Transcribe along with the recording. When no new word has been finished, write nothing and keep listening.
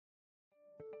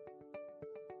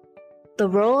The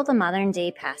role of the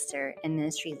modern-day pastor and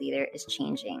ministry leader is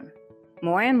changing.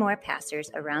 More and more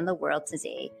pastors around the world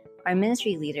today are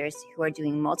ministry leaders who are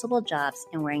doing multiple jobs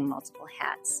and wearing multiple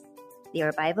hats. They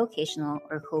are bivocational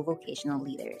or co-vocational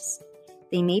leaders.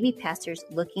 They may be pastors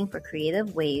looking for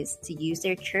creative ways to use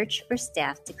their church or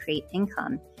staff to create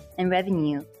income and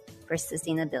revenue for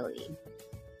sustainability.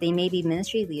 They may be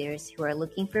ministry leaders who are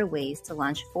looking for ways to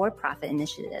launch for-profit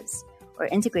initiatives or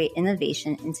integrate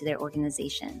innovation into their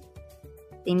organization.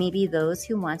 They may be those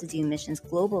who want to do missions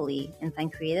globally and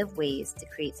find creative ways to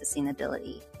create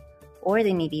sustainability. Or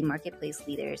they may be marketplace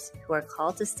leaders who are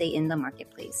called to stay in the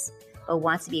marketplace, but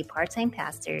want to be part-time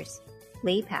pastors,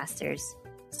 lay pastors,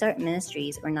 start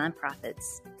ministries or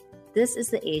nonprofits. This is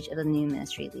the age of the new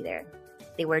ministry leader.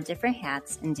 They wear different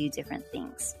hats and do different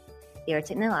things. They are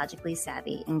technologically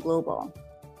savvy and global.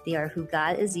 They are who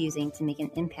God is using to make an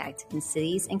impact in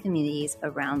cities and communities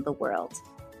around the world.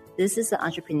 This is the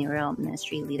Entrepreneurial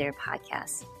Ministry Leader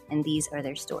Podcast, and these are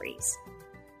their stories.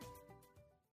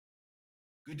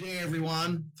 Good day,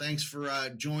 everyone. Thanks for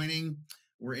joining.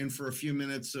 We're in for a few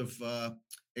minutes of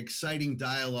exciting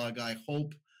dialogue, I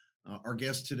hope. Our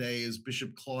guest today is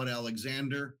Bishop Claude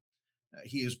Alexander.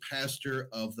 He is pastor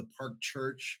of the Park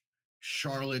Church,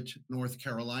 Charlotte, North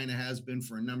Carolina, has been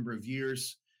for a number of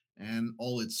years, and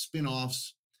all its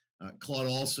spin-offs. Claude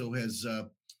also has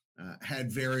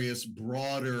had various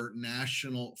broader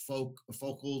national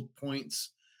focal points.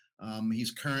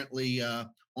 He's currently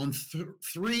on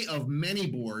three of many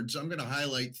boards. I'm going to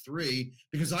highlight three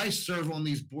because I serve on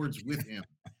these boards with him.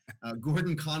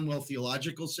 Gordon Conwell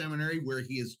Theological Seminary, where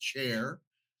he is chair,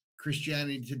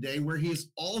 Christianity Today, where he is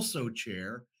also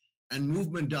chair, and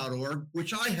movement.org,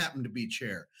 which I happen to be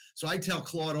chair. So I tell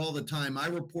Claude all the time, I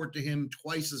report to him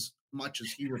twice as much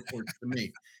as he reports to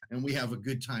me, and we have a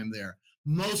good time there.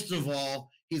 Most of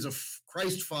all, he's a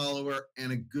Christ follower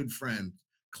and a good friend.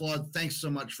 Claude, thanks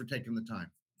so much for taking the time.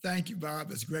 Thank you,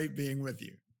 Bob. It's great being with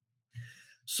you.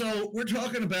 So we're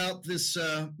talking about this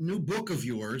new book of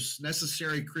yours,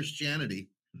 Necessary Christianity.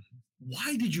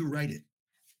 Why did you write it?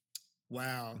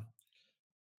 Wow.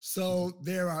 So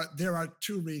there are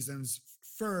two reasons.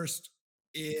 First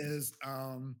is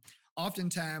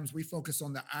oftentimes we focus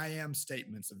on the I am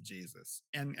statements of Jesus,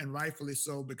 and rightfully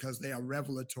so, because they are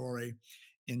revelatory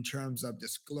in terms of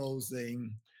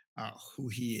disclosing who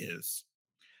he is.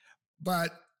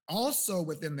 But also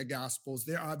within the Gospels,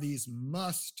 there are these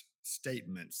must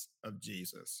statements of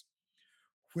Jesus,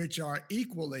 which are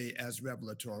equally as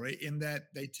revelatory in that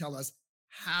they tell us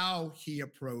how he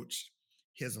approached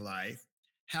his life,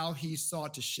 how he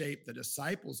sought to shape the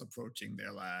disciples approaching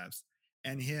their lives,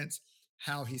 and hence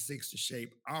how he seeks to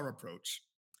shape our approach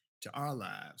to our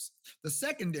lives. The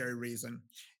secondary reason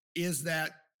is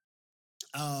that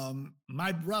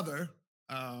my brother,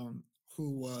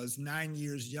 who was 9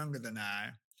 years younger than I,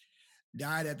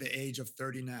 died at the age of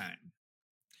 39.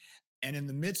 And in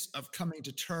the midst of coming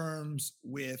to terms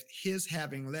with his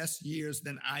having less years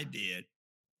than I did,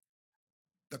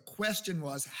 the question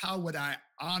was, how would I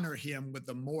honor him with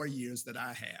the more years that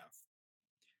I have?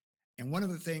 And one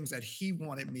of the things that he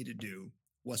wanted me to do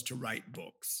was to write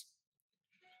books.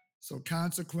 So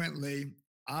consequently,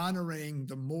 honoring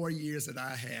the more years that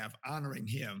I have, honoring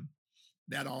him,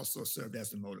 that also served as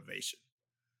the motivation.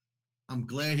 I'm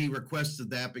glad he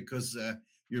requested that because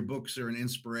your books are an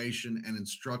inspiration and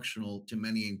instructional to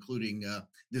many, including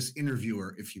this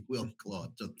interviewer, if you will,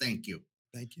 Claude. So thank you.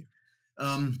 Thank you.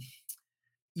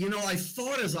 I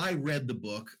thought as I read the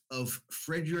book of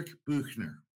Frederick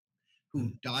Buechner, who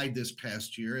died this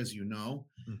past year, as you know,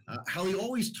 how he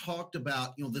always talked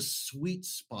about, the sweet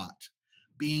spot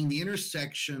being the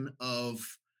intersection of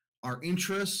our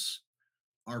interests,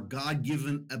 our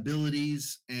God-given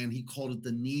abilities, and he called it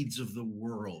the needs of the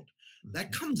world.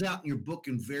 That comes out in your book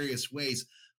in various ways,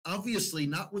 obviously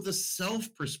not with a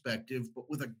self perspective, but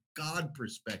with a God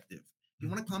perspective. Do you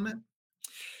want to comment?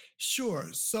 Sure.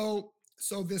 So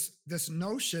this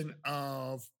notion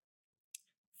of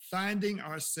finding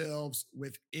ourselves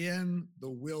within the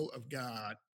will of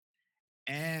God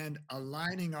and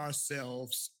aligning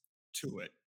ourselves to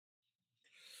it.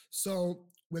 So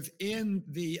within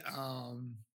the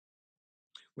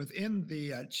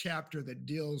chapter that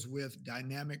deals with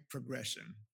dynamic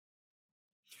progression,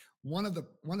 one of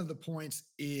the points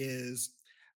is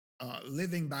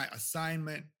living by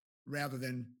assignment rather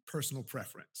than personal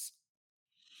preference.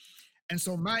 And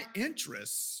so my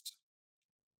interest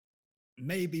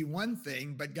may be one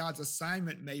thing, but God's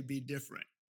assignment may be different.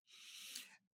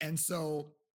 And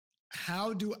so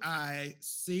how do I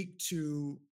seek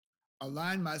to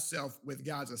align myself with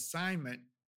God's assignment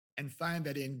and find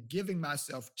that in giving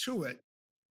myself to it,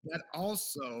 that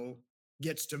also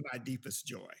gets to my deepest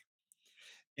joy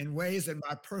in ways that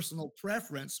my personal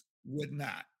preference would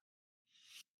not.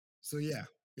 So yeah,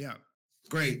 yeah.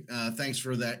 Great. Thanks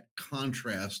for that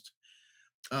contrast.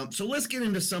 So let's get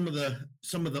into some of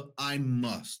the I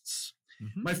musts.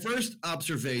 Mhm. My first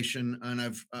observation, and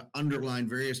I've underlined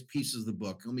various pieces of the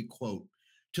book. Let me quote: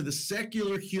 "To the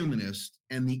secular humanist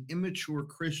and the immature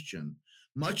Christian,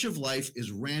 much of life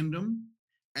is random,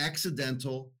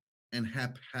 accidental, and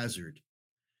haphazard."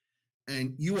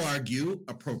 And you argue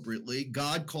appropriately,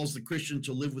 God calls the Christian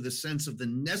to live with a sense of the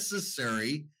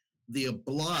necessary, the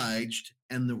obliged,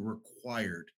 and the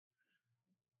required.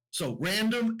 So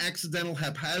random, accidental,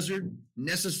 haphazard,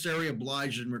 necessary,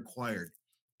 obliged, and required.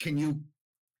 Can you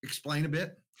explain a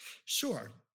bit?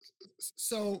 Sure.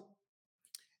 So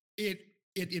it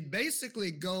it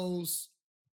basically goes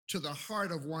to the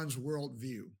heart of one's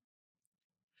worldview.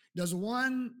 Does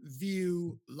one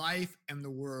view life and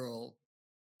the world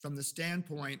from the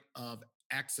standpoint of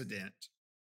accident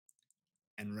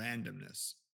and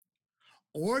randomness?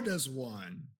 Or does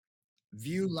one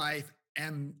view life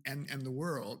and the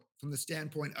world from the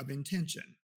standpoint of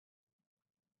intention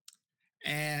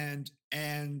and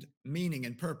meaning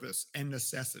and purpose and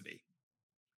necessity?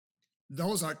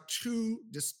 Those are two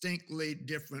distinctly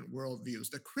different worldviews.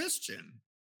 The Christian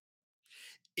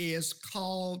is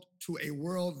called to a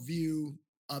worldview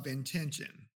of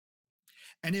intention.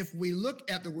 And if we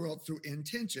look at the world through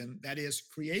intention, that is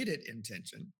created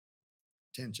intention,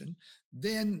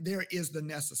 then there is the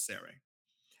necessary.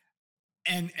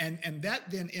 And that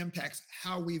then impacts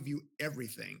how we view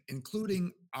everything,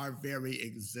 including our very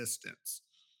existence.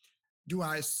 Do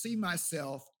I see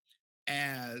myself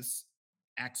as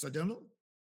accidental?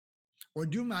 Or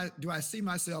do I see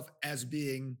myself as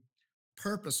being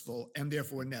purposeful and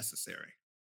therefore necessary?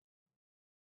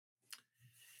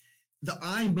 The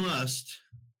I must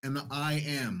and the I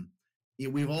am.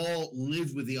 We've all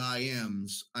lived with the I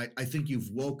ams. I think you've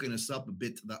woken us up a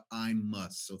bit to the I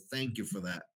must. So thank you for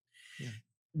that. Yeah.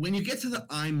 When you get to the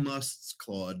I musts,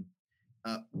 Claude,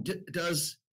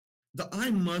 does the I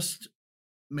must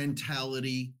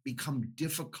mentality become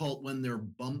difficult when there are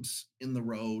bumps in the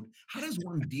road? How does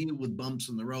one deal with bumps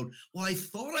in the road? Well, I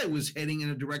thought I was heading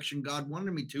in a direction God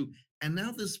wanted me to, and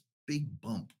now this big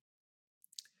bump.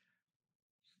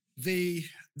 The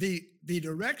the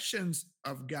directions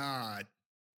of God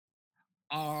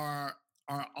are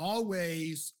are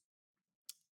always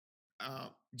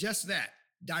just that,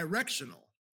 directional,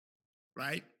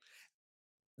 right?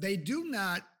 They do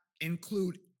not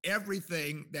include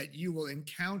everything that you will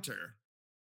encounter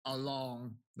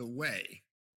along the way.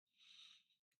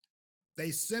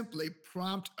 They simply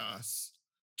prompt us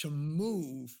to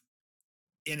move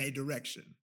in a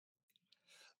direction.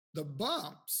 The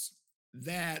bumps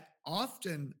that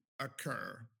often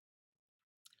occur,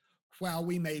 while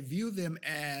we may view them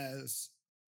as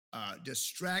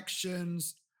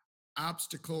distractions,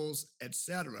 obstacles,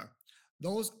 etc.,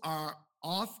 those are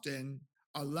often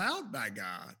allowed by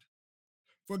God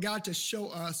for God to show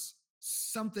us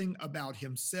something about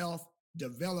Himself,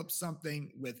 develop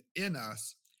something within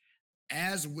us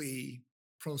as we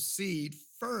proceed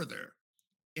further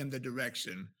in the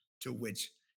direction to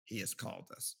which He has called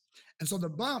us. And so the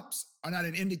bumps are not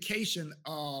an indication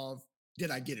of,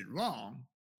 did I get it wrong?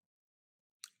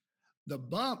 The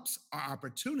bumps are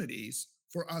opportunities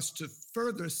for us to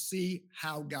further see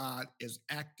how God is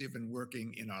active and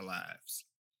working in our lives.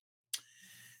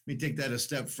 Let me take that a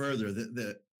step further.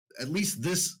 At least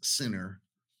this sinner,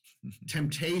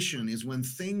 temptation is when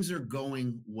things are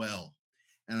going well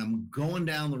and I'm going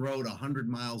down the road 100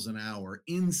 miles an hour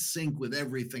in sync with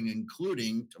everything,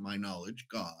 including, to my knowledge,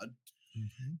 God.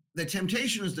 Mhm. The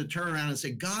temptation is to turn around and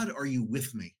say, God, are you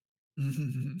with me?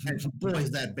 And boy,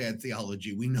 is that bad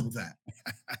theology. We know that.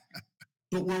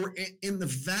 But when we're in the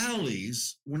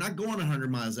valleys, we're not going 100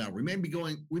 miles an hour. We may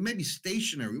be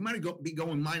stationary. We might be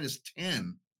going minus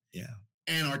 10. Yeah.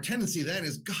 And our tendency then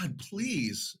is, God,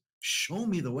 please show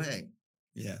me the way.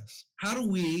 Yes. How do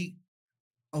we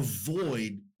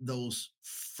avoid those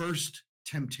first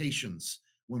temptations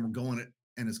when we're going it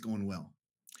and it's going well?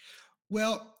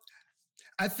 Well,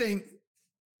 I think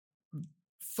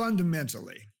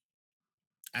fundamentally,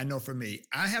 I know for me,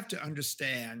 I have to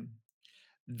understand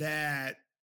that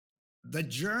the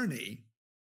journey,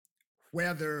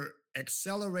 whether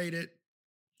accelerated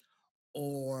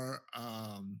or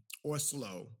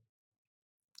slow,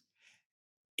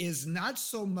 is not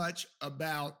so much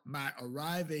about my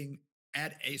arriving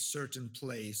at a certain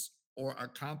place or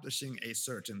accomplishing a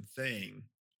certain thing.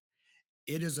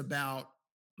 It is about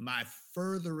my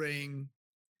furthering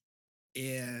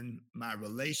in my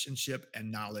relationship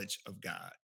and knowledge of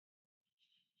God.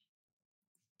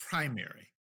 primary.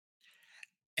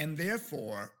 And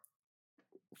therefore,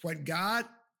 what God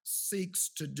seeks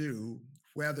to do,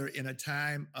 whether in a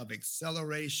time of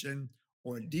acceleration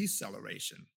or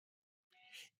deceleration,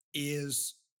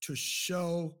 is to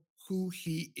show who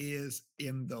he is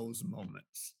in those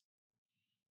moments.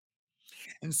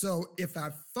 And so if I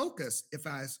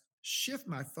shift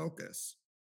my focus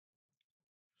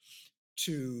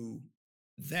to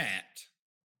that,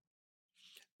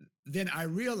 then I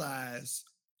realize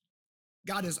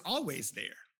God is always there.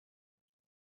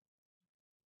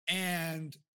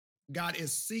 And God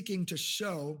is seeking to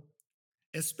show,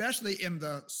 especially in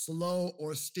the slow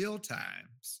or still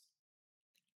times,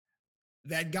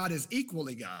 that God is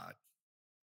equally God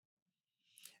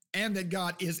and that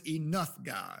God is enough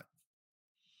God.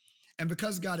 And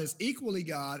because God is equally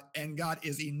God and God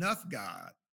is enough God,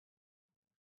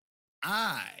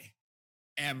 I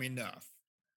am enough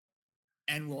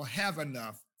and will have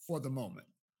enough for the moment.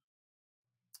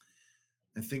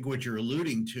 I think what you're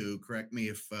alluding to, correct me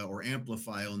if, or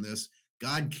amplify on this,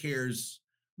 God cares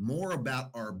more about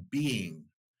our being.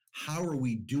 How are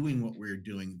we doing what we're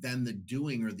doing than the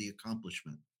doing or the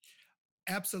accomplishment?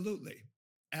 Absolutely.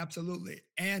 Absolutely.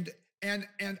 And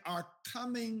are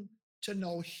coming to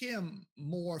know him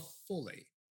more fully.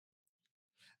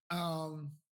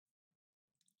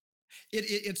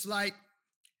 It's like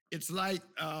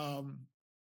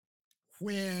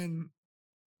when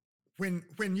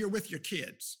you're with your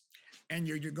kids and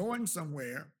you're going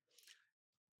somewhere,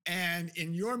 and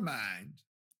in your mind,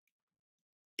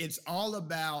 it's all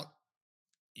about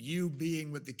you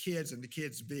being with the kids and the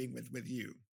kids being with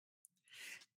you.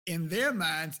 In their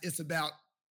minds, it's about,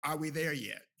 are we there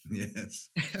yet? Yes.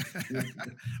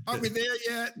 Are we there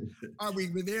yet? Are we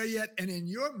there yet? And in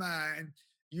your mind,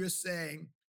 you're saying,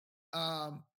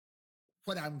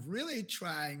 what I'm really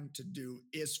trying to do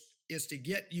is to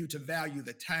get you to value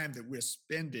the time that we're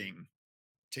spending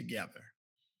together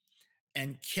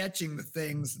and catching the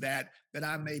things that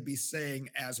I may be saying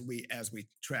as we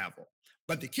travel.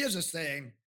 But the kids are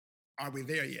saying, are we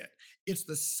there yet? It's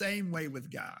the same way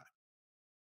with God.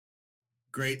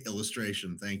 Great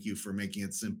illustration. Thank you for making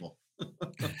it simple.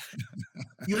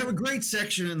 You have a great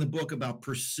section in the book about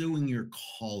pursuing your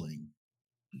calling.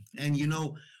 And,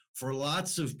 for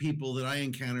lots of people that I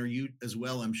encounter, you as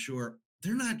well, I'm sure,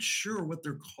 they're not sure what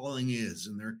their calling is.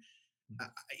 And they're,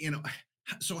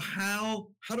 so how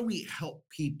do we help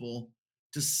people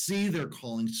to see their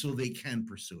calling so they can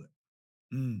pursue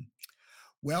it?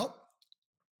 Well,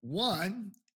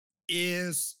 one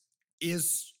is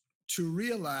to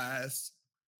realize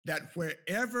that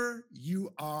wherever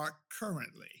you are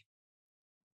currently,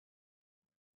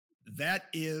 that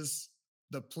is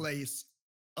the place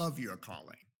of your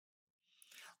calling.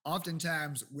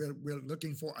 Oftentimes we're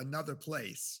looking for another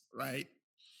place, right?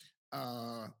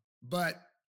 But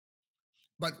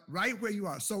right where you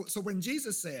are. So when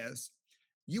Jesus says,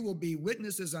 you will be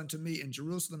witnesses unto me in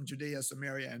Jerusalem, Judea,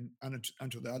 Samaria, and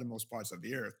unto the uttermost parts of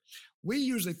the earth, we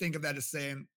usually think of that as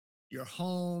saying your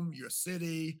home, your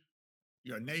city,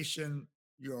 your nation,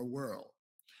 your world.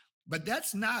 But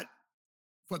that's not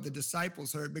what the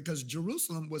disciples heard, because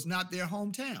Jerusalem was not their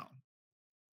hometown.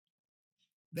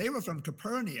 They were from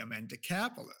Capernaum and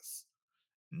Decapolis,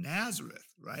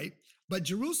 Nazareth, right? But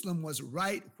Jerusalem was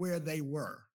right where they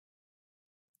were.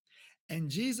 And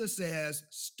Jesus says,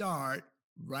 start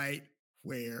right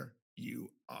where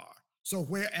you are. So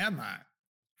where am I?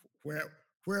 Where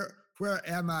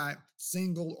am I,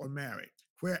 single or married?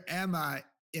 Where am I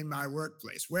in my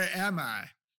workplace? Where am I,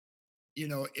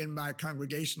 in my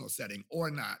congregational setting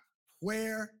or not?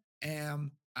 Where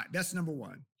am I? That's number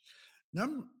one.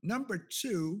 Number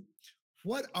two,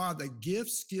 what are the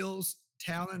gifts, skills,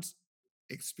 talents,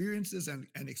 experiences, and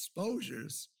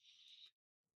exposures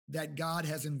that God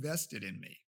has invested in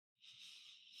me?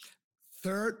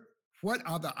 Third, what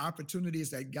are the opportunities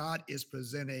that God is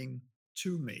presenting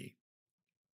to me?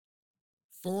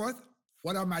 Fourth,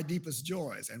 what are my deepest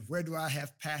joys and where do I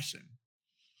have passion?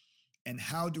 And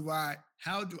how do I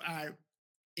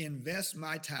invest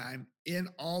my time in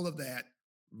all of that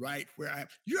right where I am?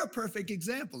 You're a perfect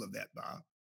example of that, Bob.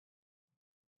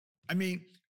 I mean,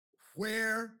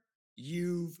 where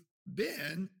you've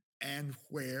been and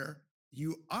where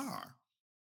you are.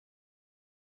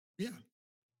 Yeah.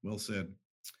 Well said.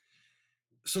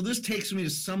 So this takes me to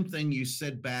something you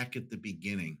said back at the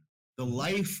beginning. The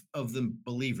life of the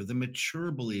believer, the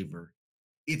mature believer,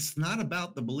 it's not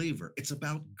about the believer, it's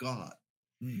about God.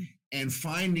 And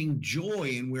finding joy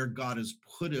in where God has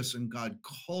put us and God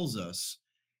calls us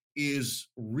is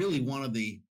really one of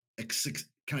the,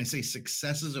 can I say,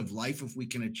 successes of life if we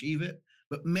can achieve it?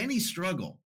 But many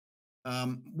struggle.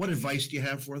 What advice do you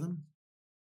have for them?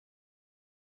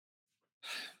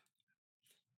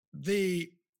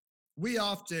 We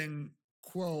often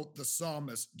quote the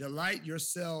psalmist, delight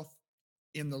yourself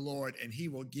in the Lord, and he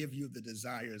will give you the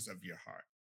desires of your heart.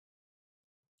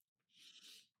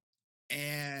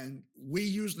 And we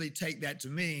usually take that to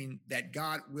mean that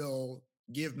God will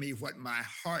give me what my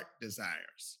heart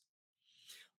desires.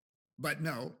 But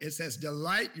no, it says,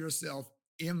 delight yourself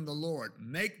in the Lord.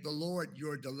 Make the Lord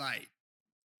your delight.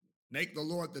 Make the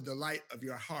Lord the delight of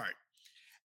your heart.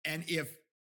 And if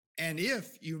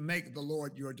you make the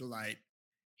Lord your delight,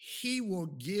 he will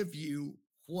give you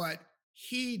what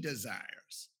he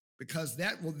desires, because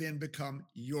that will then become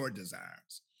your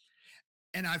desires.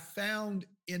 And I found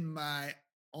in my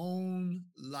own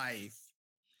life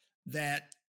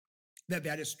that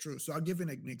is true. So I'll give you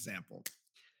an example.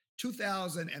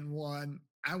 2001,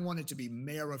 I wanted to be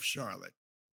mayor of Charlotte.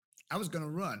 I was going to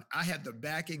run. I had the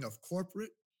backing of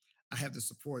corporate. I had the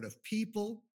support of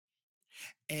people.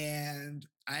 And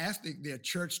I asked the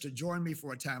church to join me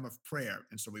for a time of prayer.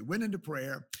 And so we went into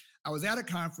prayer. I was at a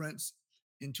conference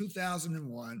in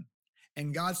 2001,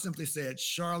 and God simply said,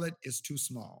 Charlotte is too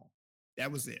small.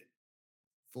 That was it.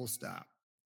 Full stop.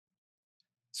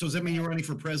 So does that mean you're running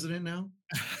for president now?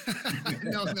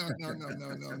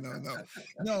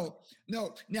 No.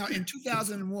 Now in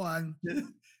 2001,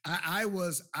 I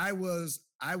was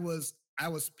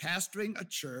pastoring a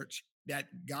church that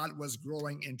God was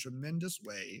growing in tremendous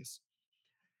ways.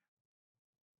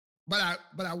 But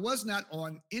I was not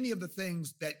on any of the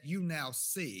things that you now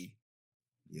see.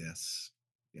 Yes.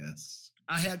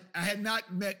 I had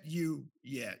not met you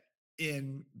yet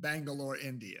in Bangalore,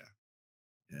 India.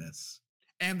 Yes.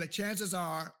 And the chances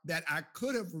are that I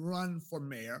could have run for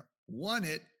mayor, won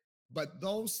it, but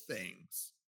those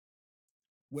things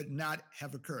would not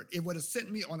have occurred. It would have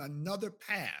sent me on another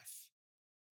path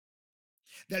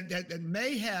that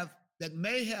may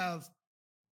have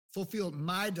fulfilled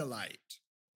my delight,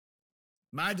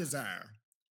 my desire,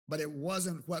 but it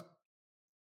wasn't what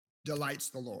delights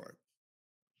the Lord.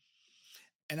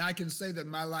 And I can say that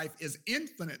my life is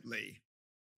infinitely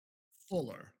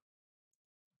fuller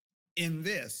in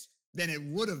this than it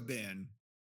would have been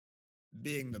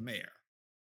being the mayor.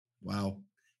 Wow.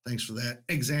 Thanks for that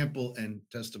example and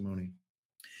testimony.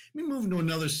 Let me move into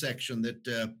another section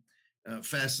that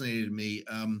fascinated me.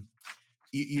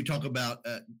 You talk about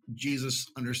Jesus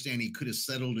understanding he could have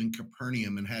settled in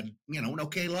Capernaum and had, an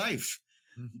okay life,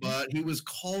 but he was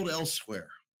called elsewhere.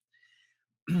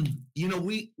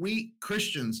 We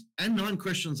Christians and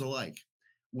non-Christians alike,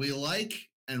 we like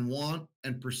and want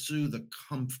and pursue the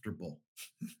comfortable,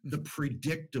 the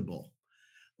predictable.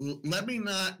 Let me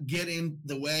not get in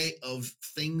the way of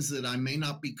things that I may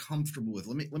not be comfortable with.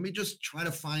 Let me just try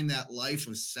to find that life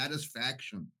of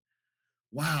satisfaction.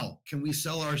 Wow, can we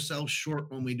sell ourselves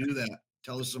short when we do that?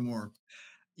 Tell us some more.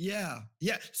 Yeah.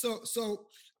 So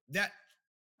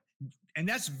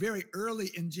that's very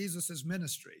early in Jesus's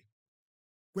ministry,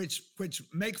 which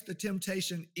makes the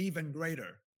temptation even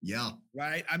greater. Yeah.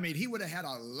 Right? I mean, he would have had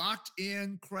a locked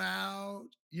in crowd,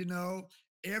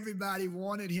 everybody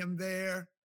wanted him there.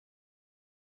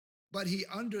 But he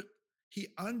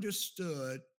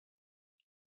understood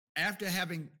after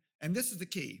having, and this is the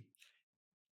key,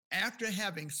 after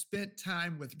having spent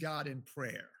time with God in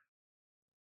prayer,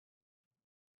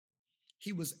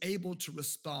 he was able to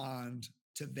respond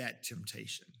to that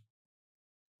temptation.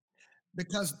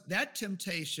 Because that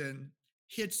temptation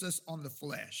hits us on the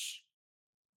flesh.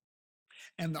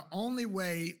 And the only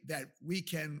way that we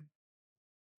can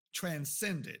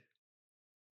transcend it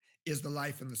is the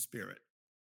life in the Spirit.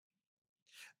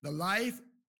 The life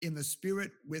in the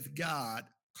Spirit with God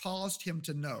caused him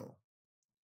to know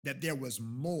that there was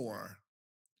more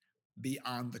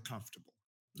beyond the comfortable.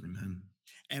 Amen.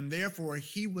 And therefore,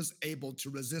 he was able to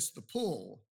resist the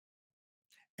pull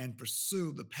and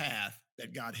pursue the path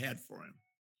that God had for him.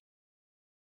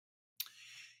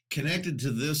 Connected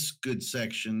to this good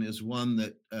section is one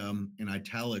that in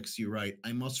italics you write,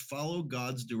 I must follow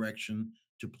God's direction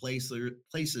to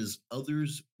places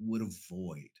others would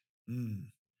avoid.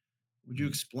 Would you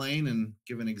explain and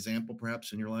give an example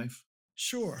perhaps in your life?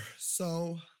 Sure.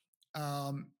 So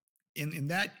in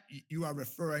that, you are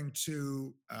referring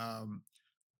to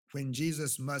when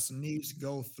Jesus must needs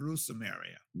go through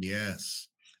Samaria. Yes.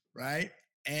 Right?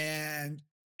 And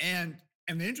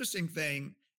the interesting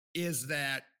thing is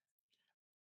that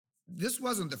this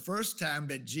wasn't the first time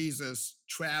that Jesus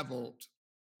traveled.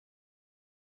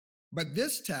 But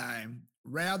this time,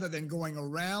 rather than going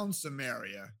around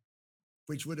Samaria,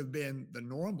 which would have been the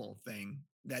normal thing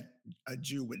that a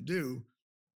Jew would do,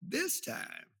 this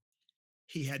time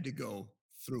he had to go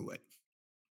through it.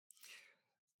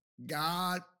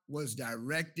 God was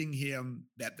directing him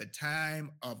that the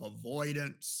time of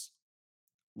avoidance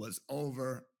was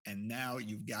over, and now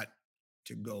you've got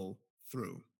to go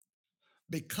through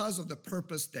because of the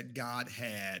purpose that God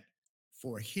had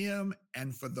for him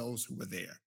and for those who were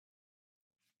there.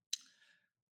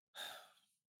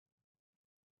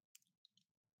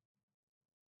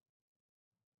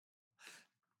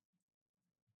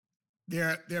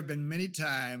 There have been many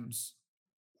times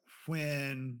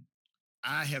when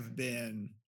I have been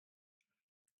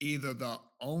either the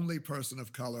only person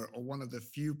of color or one of the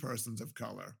few persons of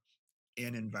color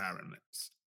in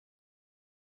environments.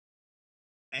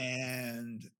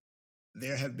 And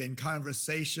there have been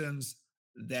conversations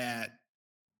that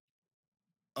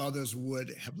others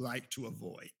would have liked to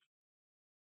avoid.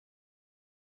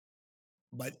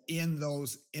 But in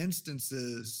those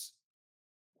instances,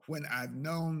 when I've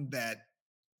known that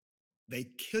they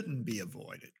couldn't be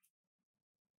avoided,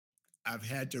 I've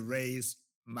had to raise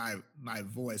my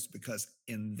voice, because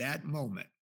in that moment,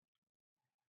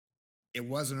 it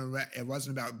wasn't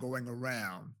about going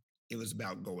around, it was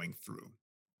about going through.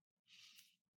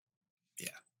 Yeah.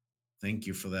 Thank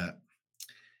you for that.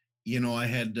 I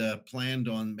had planned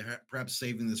on perhaps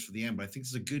saving this for the end, but I think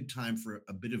it's a good time for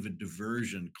a bit of a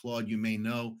diversion. Claude, you may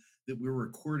know that we're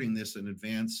recording this in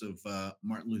advance of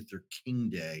Martin Luther King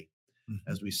Day,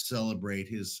 as we celebrate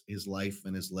his life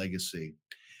and his legacy.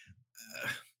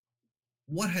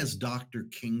 What has Dr.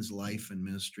 King's life and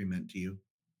ministry meant to you?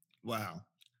 Wow.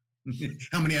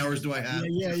 How many hours do I have?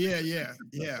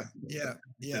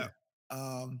 Yeah.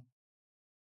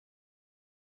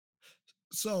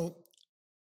 So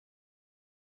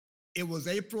it was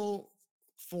April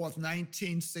 4th,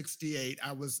 1968.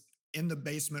 I was in the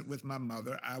basement with my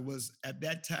mother. I was at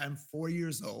that time 4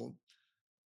 years old.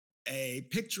 A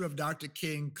picture of Dr.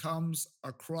 King comes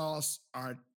across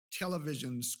our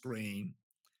television screen,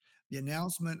 the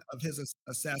announcement of his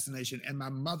assassination, and my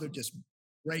mother just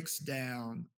breaks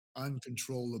down,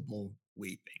 uncontrollable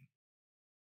weeping.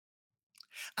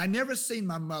 I never seen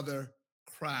my mother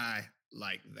cry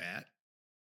like that.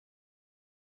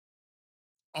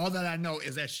 All that I know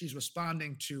is that she's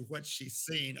responding to what she's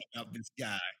seen of this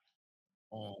guy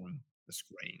on the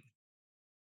screen.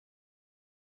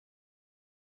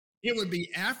 It would be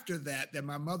after that that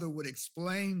my mother would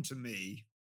explain to me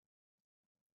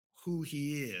who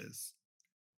he is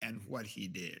and what he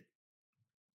did.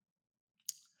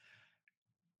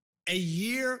 A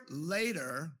year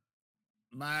later,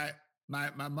 my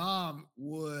mom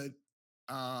would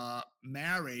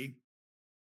marry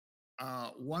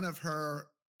one of her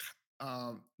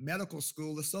medical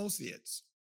school associates,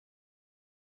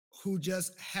 who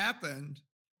just happened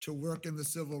to work in the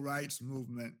civil rights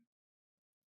movement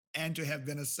and to have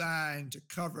been assigned to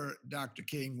cover Dr.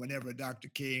 King whenever Dr.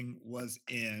 King was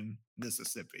in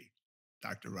Mississippi,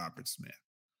 Dr. Robert Smith.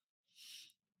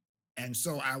 And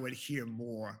so I would hear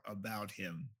more about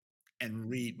him and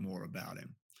read more about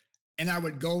him. And I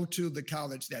would go to the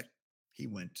college that he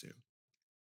went to.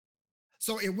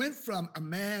 So it went from a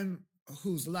man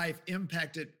whose life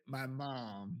impacted my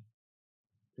mom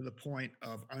to the point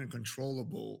of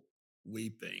uncontrollable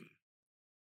weeping,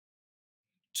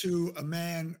 to a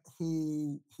man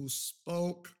who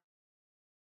spoke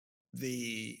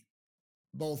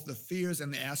both the fears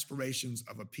and the aspirations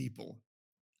of a people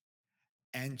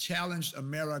and challenged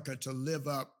America to live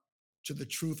up to the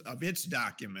truth of its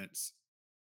documents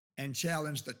and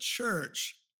challenged the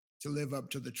church to live up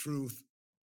to the truth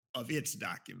of its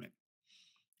document,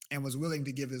 and was willing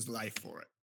to give his life for it.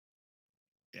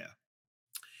 Yeah.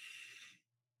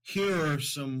 Here are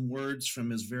some words from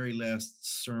his very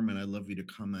last sermon I'd love you to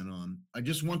comment on. I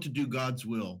just want to do God's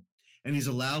will, and he's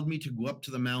allowed me to go up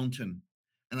to the mountain,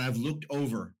 and I've looked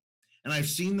over, and I've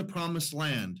seen the promised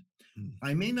land.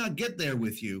 I may not get there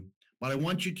with you, but I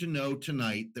want you to know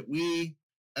tonight that we,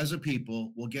 as a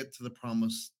people, will get to the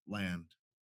promised land.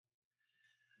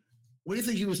 What do you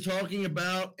think he was talking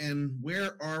about, and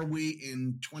where are we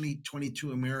in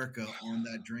 2022 America on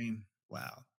that dream?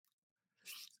 Wow.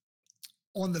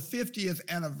 On the 50th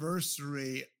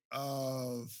anniversary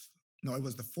of, no, it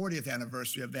was the 40th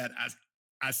anniversary of that,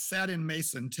 I sat in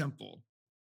Mason Temple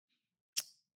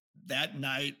that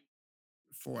night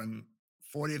for an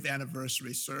 40th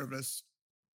anniversary service.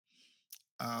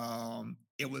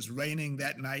 It was raining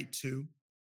that night too.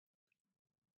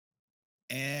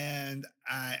 And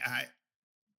I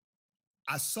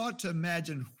sought to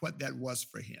imagine what that was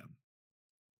for him,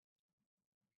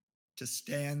 to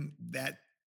stand that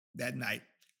night,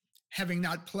 having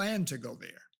not planned to go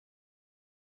there.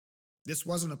 This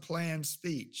wasn't a planned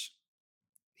speech.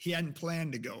 He hadn't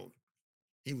planned to go.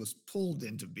 He was pulled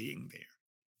into being there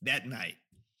that night.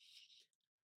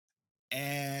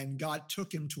 And God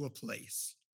took him to a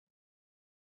place.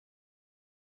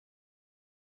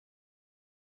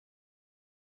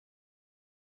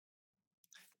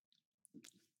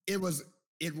 It was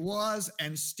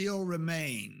and still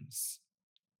remains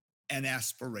an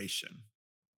aspiration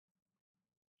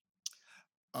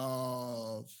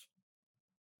of,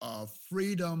 of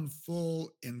freedom,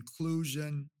 full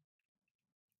inclusion.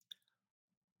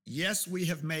 Yes, we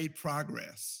have made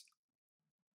progress.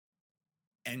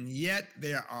 And yet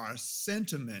there are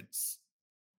sentiments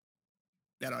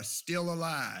that are still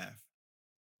alive,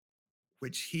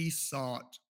 which he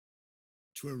sought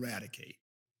to eradicate.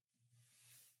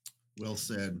 Well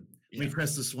said. Let Yeah. me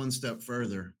press this one step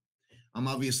further. I'm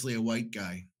obviously a white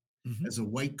guy. Mhm. As a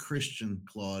white Christian,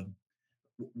 Claude,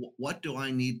 what do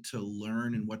I need to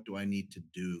learn and what do I need to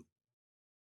do?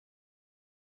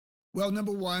 Well,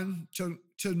 number one,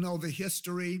 to know the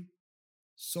history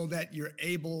so that you're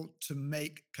able to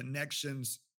make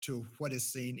connections to what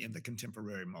is seen in the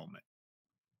contemporary moment.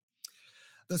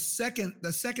 The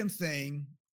second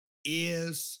thing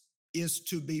is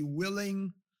to be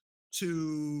willing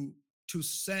to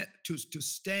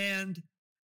stand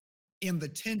in the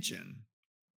tension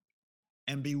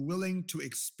and be willing to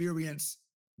experience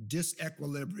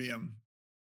disequilibrium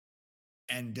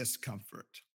and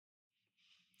discomfort.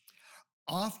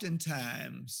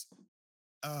 Oftentimes,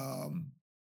 um,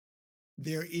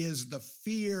 there is the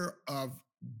fear of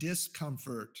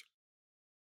discomfort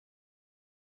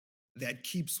that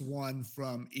keeps one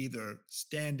from either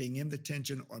standing in the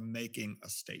tension or making a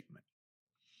statement.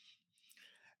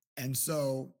 And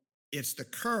so it's the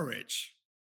courage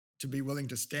to be willing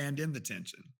to stand in the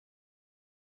tension.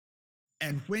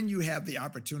 And when you have the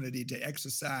opportunity to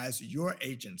exercise your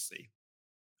agency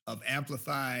of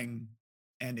amplifying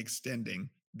and extending,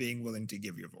 being willing to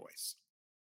give your voice.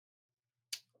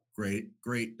 Great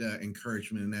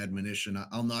encouragement and admonition.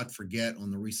 I'll not forget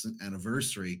on the recent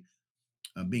anniversary,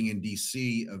 being in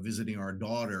DC, visiting our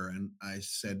daughter, and I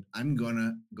said, I'm going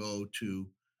to go to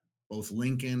both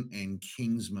Lincoln and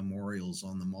King's memorials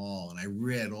on the mall. And I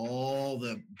read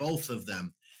both of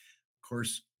them. Of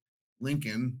course,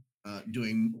 Lincoln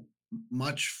doing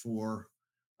much for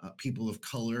people of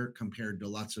color compared to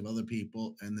lots of other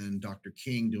people, and then Dr.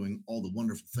 King doing all the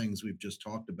wonderful things we've just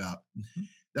talked about. Mhm.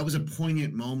 That was a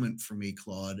poignant moment for me,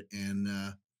 Claude, and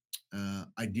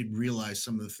I did realize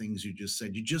some of the things you just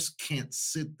said. You just can't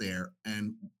sit there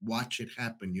and watch it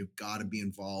happen. You've got to be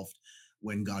involved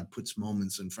when God puts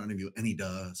moments in front of you, and He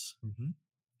does. Mhm.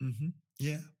 Mhm.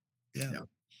 Yeah. Yeah. Yeah.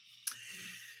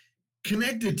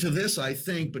 Connected to this, I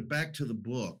think, but back to the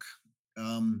book.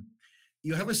 Um,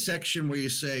 you have a section where you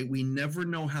say, we never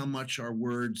know how much our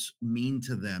words mean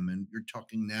to them. And you're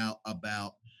talking now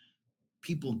about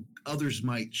people others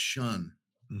might shun.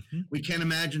 Mhm. We can't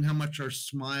imagine how much our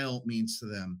smile means to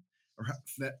them or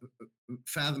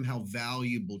fathom how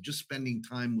valuable just spending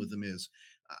time with them is.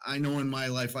 I know in my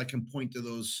life I can point to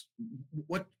those.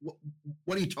 What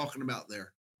are you talking about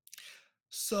there?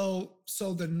 So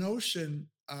the notion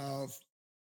of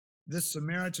this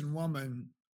Samaritan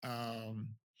woman,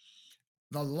 um,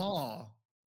 the law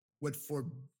would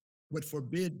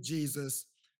forbid Jesus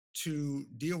to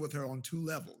deal with her on two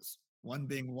levels: one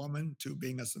being a woman, two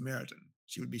being a Samaritan.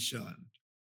 She would be shunned.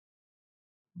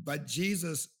 But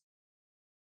Jesus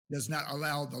does not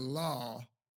allow the law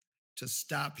to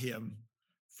stop him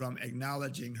from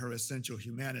acknowledging her essential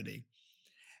humanity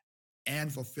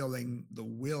and fulfilling the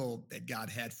will that God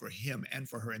had for him and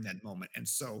for her in that moment. And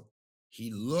so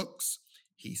he looks,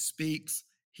 he speaks,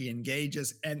 he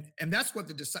engages, and that's what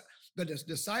the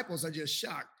disciples are just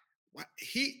shocked.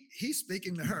 He's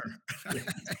speaking to her.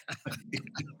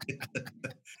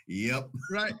 Yep.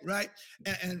 Right.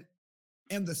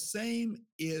 And the same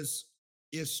is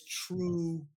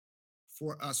true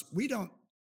for us. We don't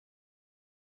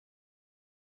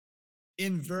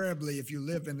invariably, if you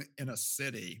live in a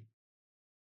city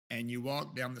and you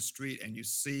walk down the street and you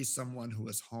see someone who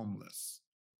is homeless,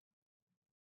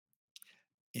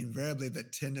 invariably the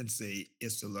tendency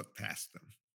is to look past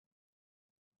them.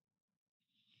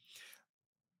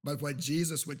 But what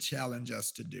Jesus would challenge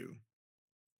us to do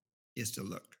is to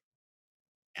look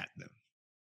at them,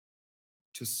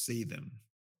 to see them,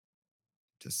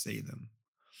 to see them.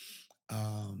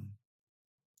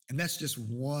 And that's just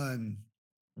one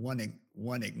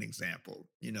example.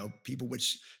 You know,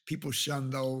 people shun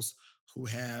those who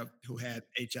had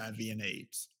HIV and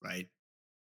AIDS, right?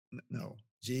 No,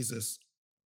 Jesus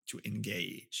to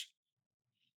engage.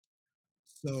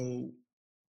 So,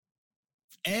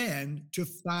 and to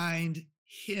find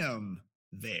him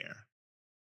there.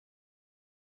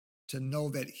 to know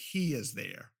that he is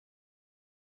there,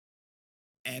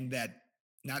 and that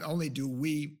not only do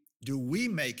we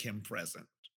make him present,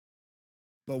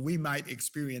 but we might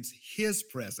experience his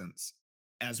presence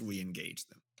as we engage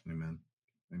them. Amen.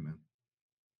 Amen.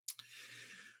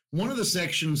 One of the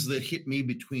sections that hit me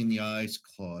between the eyes,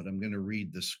 Claude, I'm going to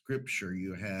read the scripture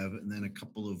you have and then a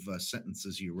couple of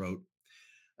sentences you wrote.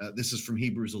 This is from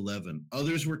Hebrews 11.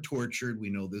 Others were tortured, we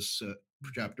know this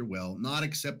chapter well, not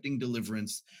accepting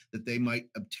deliverance that they might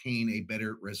obtain a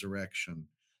better resurrection.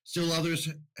 Still others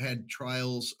had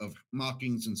trials of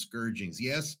mockings and scourgings,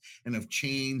 yes, and of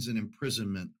chains and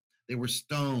imprisonment. They were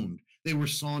stoned, they were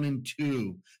sawn in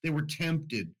two, they were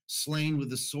tempted, slain with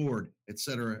the sword,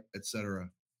 etc., etc.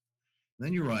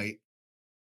 Then you write,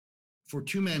 for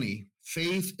too many,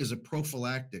 faith is a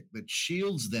prophylactic that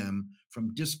shields them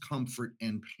from discomfort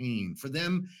and pain. For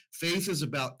them, faith is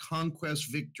about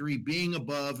conquest, victory, being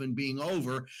above and being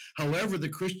over. However, the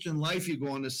Christian life, you go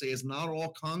on to say, is not all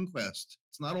conquest.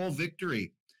 It's not all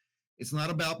victory. It's not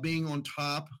about being on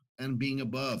top and being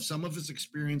above. Some of us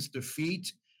experience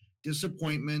defeat,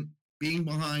 disappointment, being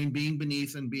behind, being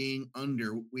beneath, and being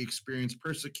under. We experience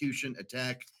persecution,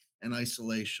 attack, and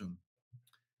isolation.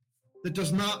 That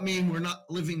does not mean we're not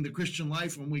living the Christian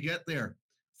life when we get there.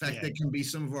 In fact, that can be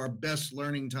some of our best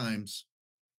learning times.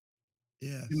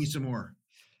 Yeah. Give me some more.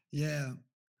 Yeah.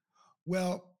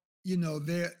 Well,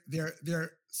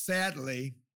 there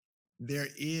sadly, there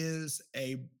is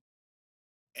a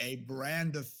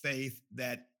brand of faith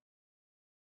that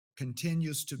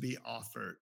continues to be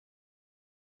offered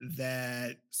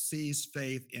that sees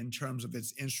faith in terms of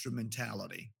its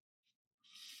instrumentality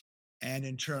and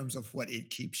in terms of what it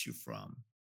keeps you from.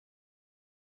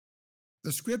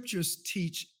 The scriptures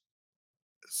teach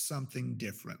something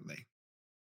differently.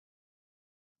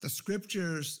 The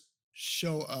scriptures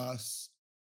show us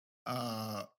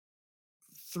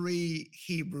three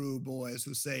Hebrew boys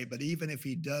who say, but even if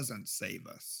he doesn't save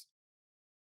us,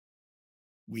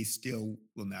 we still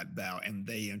will not bow, and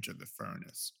they enter the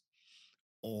furnace.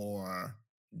 Or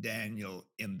Daniel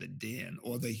in the den,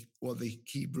 or the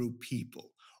Hebrew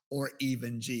people, or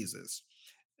even Jesus.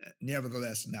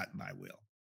 Nevertheless, not my will.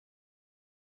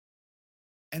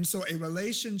 And so a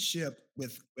relationship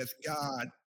with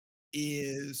God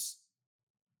is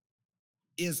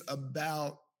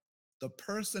about the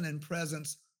person and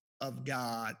presence of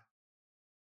God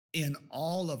in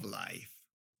all of life,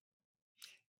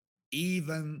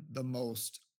 even the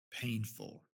most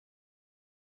painful.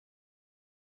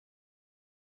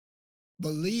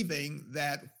 Believing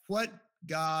that what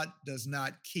God does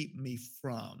not keep me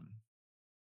from,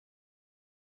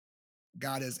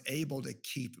 God is able to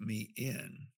keep me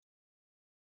in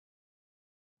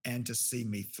and to see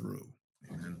me through.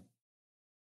 Amen.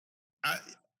 I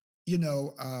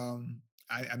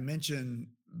mentioned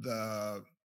the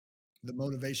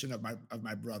motivation of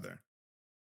my brother,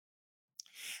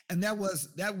 and that was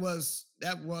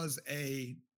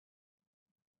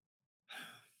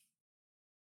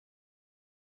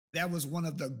one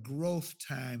of the growth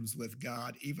times with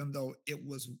God, even though it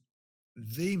was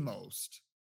the most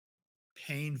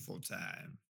painful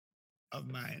time of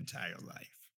my entire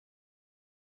life.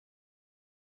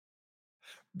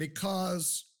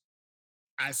 Because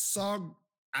I saw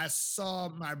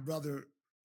my brother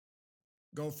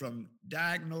go from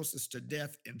diagnosis to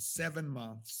death in 7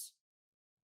 months.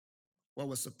 What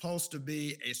was supposed to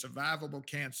be a survivable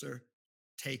cancer,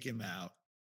 take him out.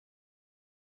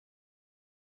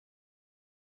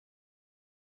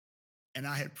 And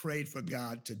I had prayed for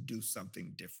God to do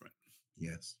something different.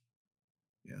 Yes.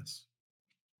 Yes.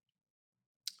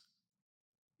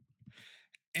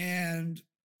 And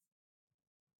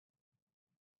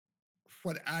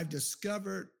what I've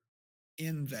discovered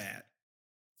in that,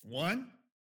 one,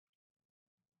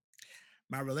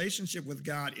 my relationship with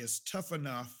God is tough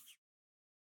enough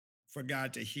for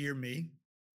God to hear me,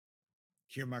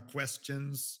 hear my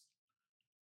questions,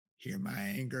 hear my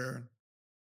anger,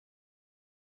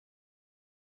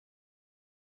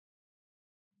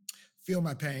 feel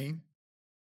my pain,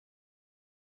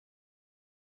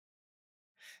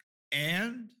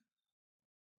 and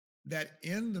that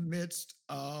in the midst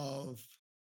of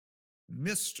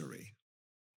mystery,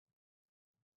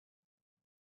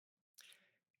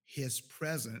 his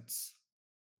presence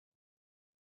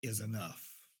is enough.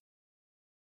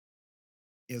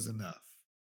 Is enough.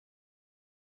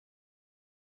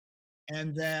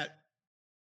 And that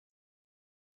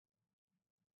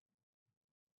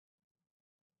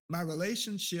my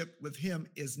relationship with him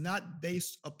is not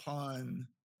based upon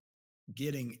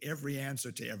getting every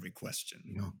answer to every question.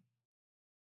 No.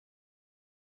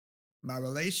 My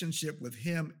relationship with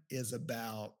him is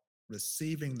about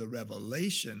receiving the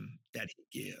revelation that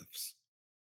he gives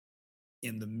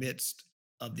in the midst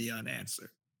of the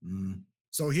unanswered. Mm.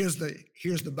 So here's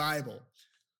the Bible.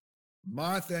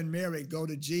 Martha and Mary go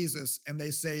to Jesus and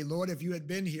they say, Lord, if you had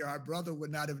been here, our brother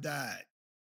would not have died.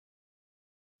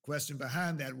 Question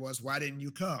behind that was, why didn't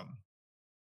you come?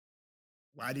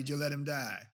 Why did you let him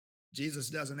die? Jesus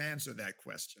doesn't answer that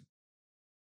question.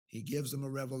 He gives them a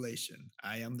revelation.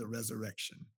 I am the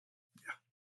resurrection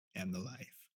and the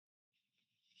life.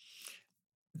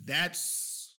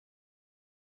 That's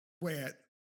where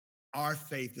our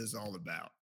faith is all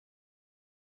about.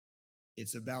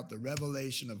 It's about the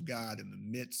revelation of God in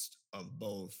the midst of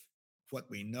both what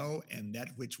we know and that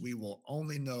which we will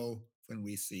only know when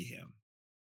we see him.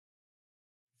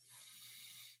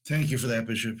 Thank you for that,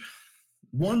 Bishop.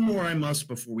 One more I must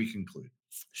before we conclude.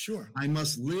 Sure. I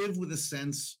must live with a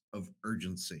sense of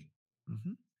urgency.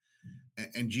 Mm-hmm.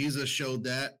 And Jesus showed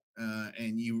that.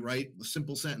 And you write the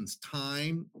simple sentence,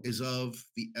 time is of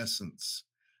the essence.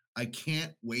 I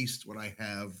can't waste what I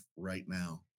have right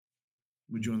now.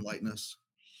 Would you enlighten us?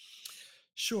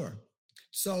 Sure.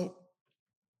 So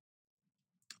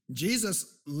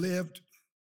Jesus lived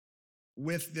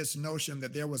with this notion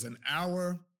that there was an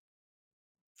hour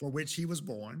for which he was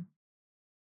born.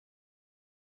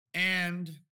 And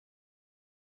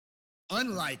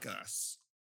unlike us,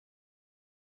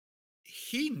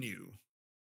 he knew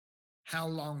how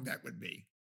long that would be.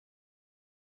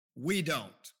 We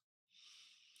don't.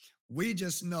 We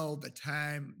just know the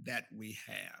time that we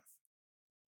have.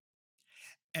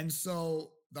 And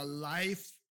so the life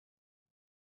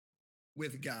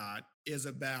with God is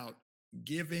about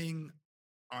giving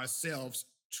ourselves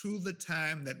to the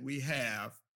time that we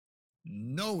have,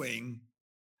 knowing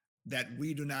that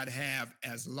we do not have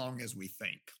as long as we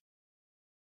think.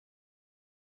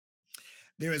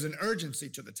 There is an urgency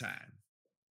to the time.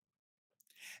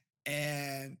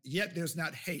 And yet there's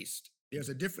not haste. There's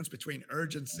a difference between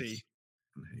urgency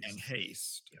and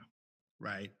haste. Yeah.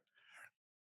 Right?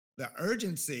 The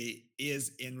urgency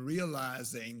is in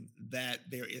realizing that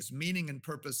there is meaning and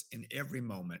purpose in every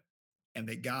moment, and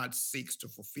that God seeks to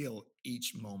fulfill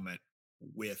each moment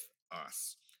with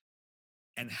us.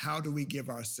 And how do we give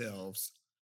ourselves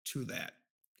to that?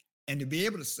 And to be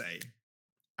able to say,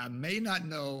 I may not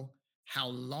know how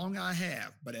long I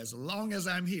have, but as long as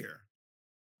I'm here,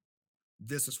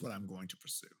 this is what I'm going to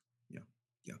pursue. Yeah.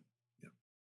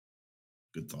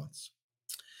 Good thoughts.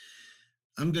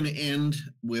 I'm going to end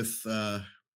with a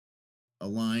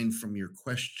line from your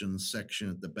questions section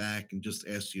at the back and just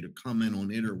ask you to comment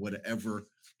on it or whatever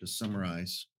to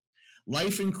summarize.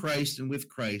 Life in Christ and with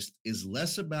Christ is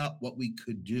less about what we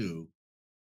could do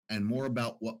and more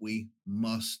about what we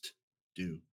must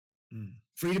do. Mm.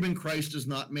 Freedom in Christ does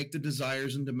not make the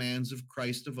desires and demands of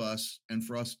Christ of us and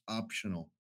for us optional.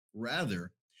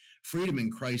 Rather, freedom in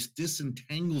Christ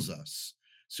disentangles us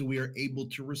so we are able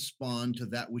to respond to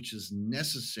that which is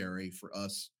necessary for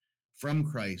us from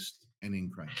Christ and in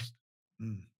Christ.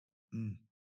 Mm. Mm.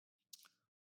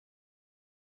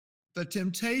 The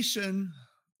temptation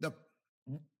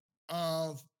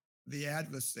of the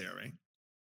adversary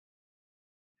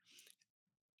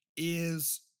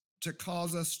is to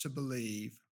cause us to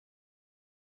believe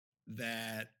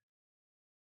that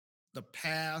the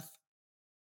path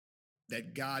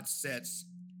that God sets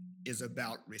is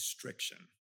about restriction.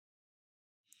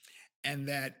 And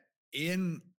that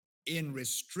in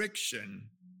restriction,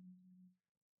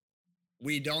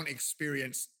 we don't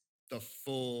experience the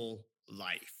full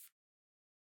life.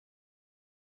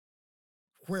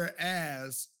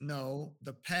 Whereas, no,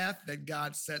 the path that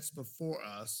God sets before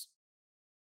us,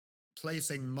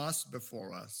 placing must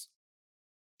before us,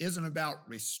 isn't about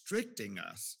restricting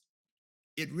us.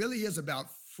 It really is about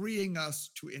freeing us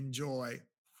to enjoy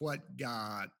what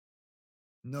God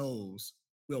knows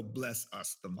will bless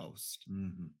us the most.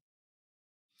 Mm-hmm.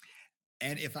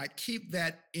 And if I keep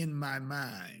that in my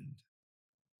mind,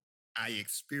 I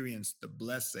experience the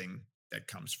blessing that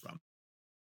comes from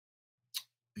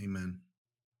it. Amen.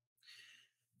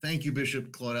 Thank you,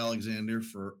 Bishop Claude Alexander,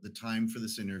 for the time for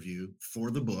this interview, for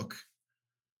the book,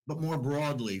 but more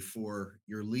broadly for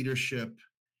your leadership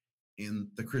in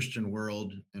the Christian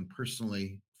world and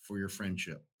personally for your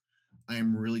friendship. I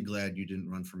am really glad you didn't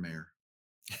run for mayor.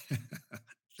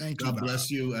 Thank you. God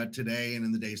bless you today and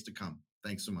in the days to come.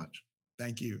 Thanks so much.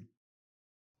 Thank you.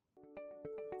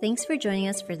 Thanks for joining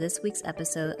us for this week's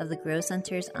episode of the Grow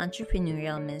Center's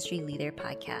Entrepreneurial Ministry Leader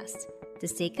Podcast. To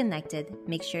stay connected,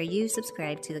 make sure you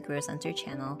subscribe to the Grow Center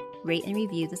channel, rate and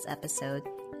review this episode,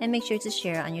 and make sure to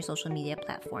share on your social media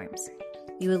platforms.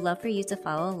 We would love for you to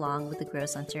follow along with the Grow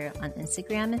Center on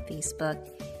Instagram and Facebook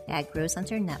at Grow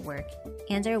Center Network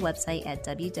and our website at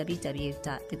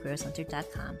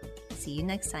www.thegrowcenter.com. See you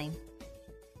next time.